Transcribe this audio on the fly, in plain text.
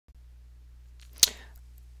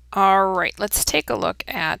All right, let's take a look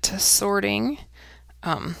at sorting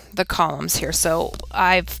the columns here. So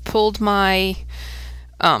I've pulled my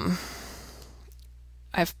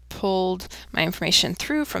information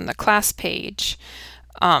through from the class page,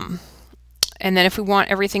 and then if we want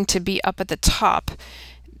everything to be up at the top,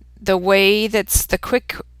 the way that's the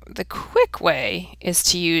quick way is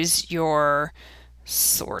to use your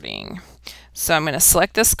sorting. So I'm going to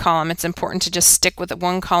select this column. It's important to just stick with it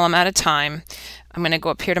one column at a time. I'm going to go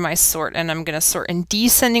up here to my sort, and I'm going to sort in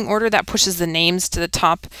descending order. That pushes the names to the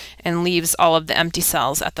top and leaves all of the empty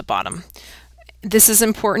cells at the bottom. This is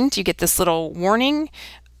important. You get this little warning.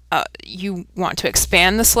 You want to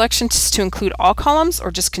expand the selection to include all columns,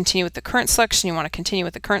 or just continue with the current selection. You want to continue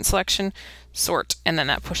with the current selection, sort, and then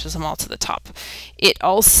that pushes them all to the top. It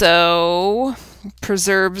also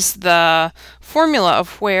preserves the formula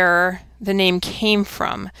of where the name came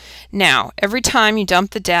from. Now, every time you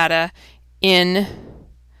dump the data in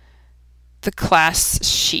the class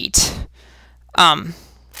sheet,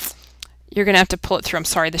 you're going to have to pull it through. I'm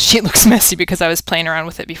sorry, the sheet looks messy because I was playing around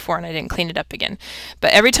with it before and I didn't clean it up again.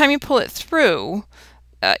 But every time you pull it through,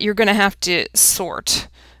 you're going to have to sort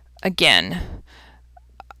again,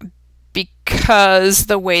 because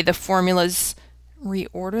the way the formulas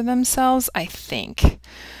reorder themselves, I think.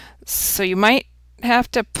 So you might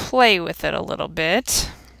have to play with it a little bit.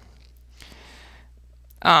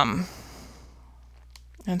 And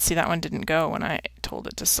see, that one didn't go when I told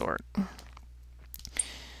it to sort.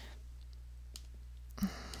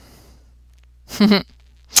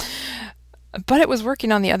 But it was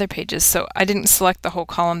working on the other pages, so I didn't select the whole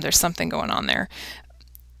column. There's something going on there.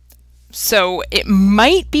 So it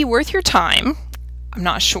might be worth your time, I'm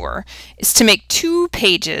not sure, is to make 2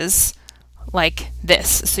 pages like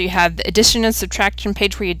this. So you have the addition and subtraction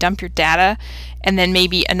page where you dump your data, and then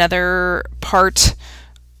maybe another part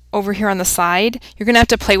over here on the side. You're going to have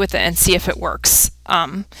to play with it and see if it works.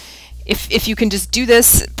 If you can just do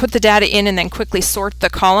this, put the data in, and then quickly sort the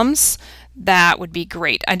columns, that would be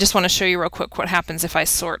great. I just want to show you real quick what happens if I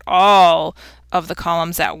sort all of the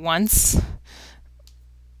columns at once.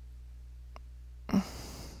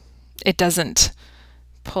 It doesn't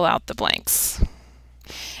pull out the blanks.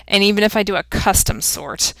 And even if I do a custom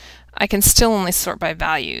sort, I can still only sort by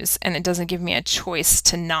values, and it doesn't give me a choice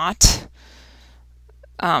to not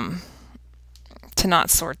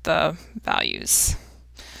sort the values,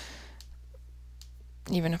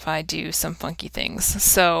 even if I do some funky things.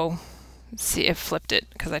 So see, it flipped it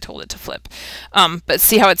because I told it to flip. But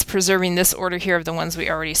see how it's preserving this order here of the ones we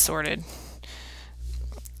already sorted.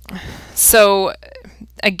 So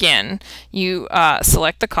again, you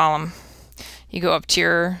select the column, you go up to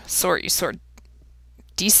your sort, you sort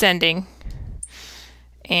descending,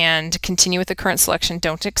 and continue with the current selection.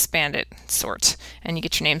 Don't expand it, sort, and you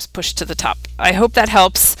get your names pushed to the top. I hope that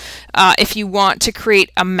helps. If you want to create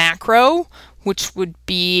a macro, which would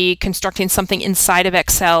be constructing something inside of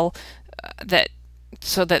Excel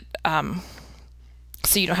so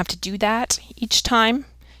you don't have to do that each time,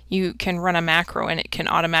 you can run a macro and it can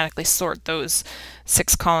automatically sort those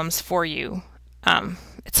 6 columns for you.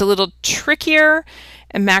 It's a little trickier,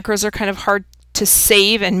 and macros are kind of hard to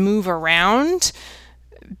save and move around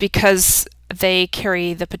because they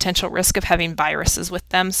carry the potential risk of having viruses with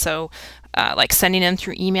them. So like sending them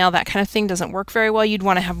through email, that kind of thing doesn't work very well. You'd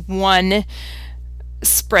want to have one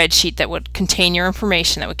spreadsheet that would contain your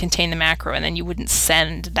information, that would contain the macro, and then you wouldn't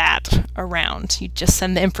send that around. You'd just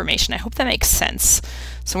send the information. I hope that makes sense.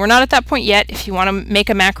 So we're not at that point yet. If you want to make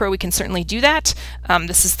a macro, we can certainly do that.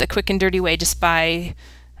 This is the quick and dirty way, just by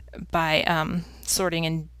sorting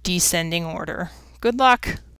in descending order. Good luck.